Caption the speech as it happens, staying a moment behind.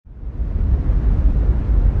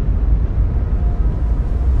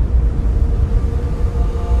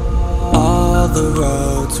the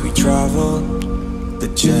roads we traveled, the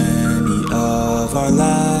journey of our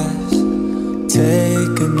lives.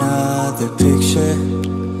 Take another picture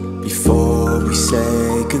before we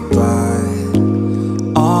say goodbye.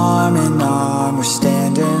 Arm in arm we're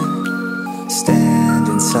standing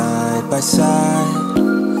side by side.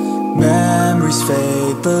 Memories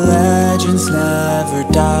fade, but legends never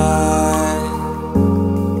die.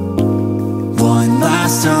 One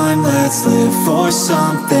last time, let's live for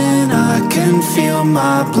something. I can feel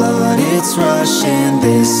my blood, it's rushing.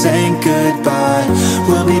 This ain't goodbye,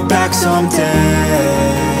 we'll be back someday.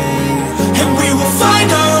 And we will find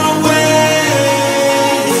our own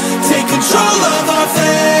way, take control of our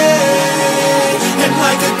fate. And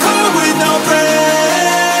like a car with no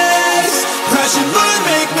brakes, crash and learn,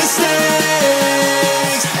 make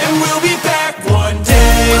mistakes. And we'll be back one day.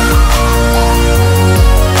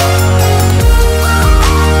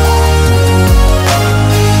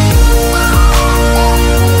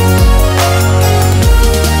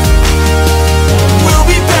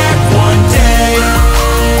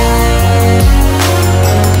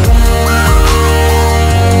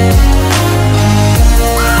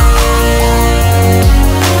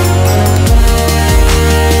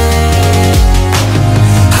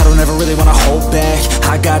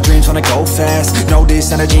 Wanna go fast, know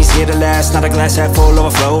this energy's here to last. Not a glass half full,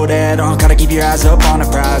 overflow that. Gotta keep your eyes up on the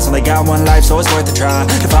prize. Only got one life, so it's worth a try.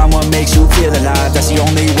 To find what makes you feel alive, that's the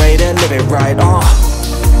only way to live it right.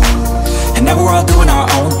 And now we're all doing our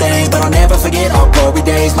own things, but I'll never forget our glory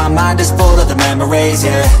days. My mind is full of the memories,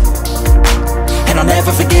 yeah. And I'll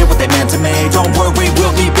never forget what they meant to me. Don't worry,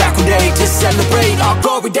 we'll be back one day to celebrate our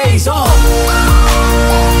glory days,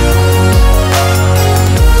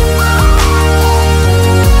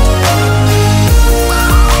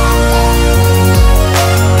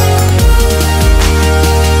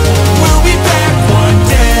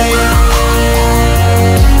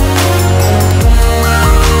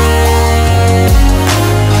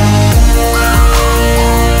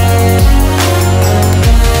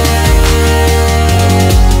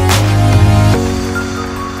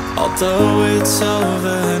 Although it's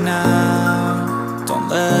over now, don't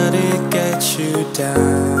let it get you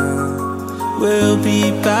down. We'll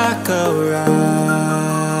be back around.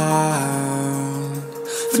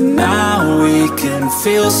 For now we can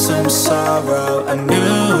feel some sorrow. A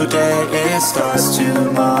new day, it starts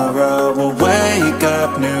tomorrow. We'll wake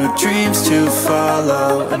up, new dreams to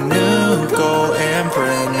follow. A new goal and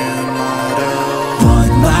brand new motto.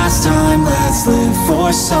 One last time, let's live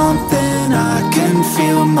for something. I can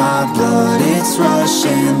feel my blood, it's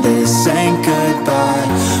rushing. This ain't goodbye,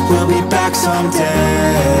 we'll be back someday.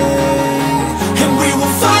 And we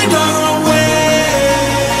will find our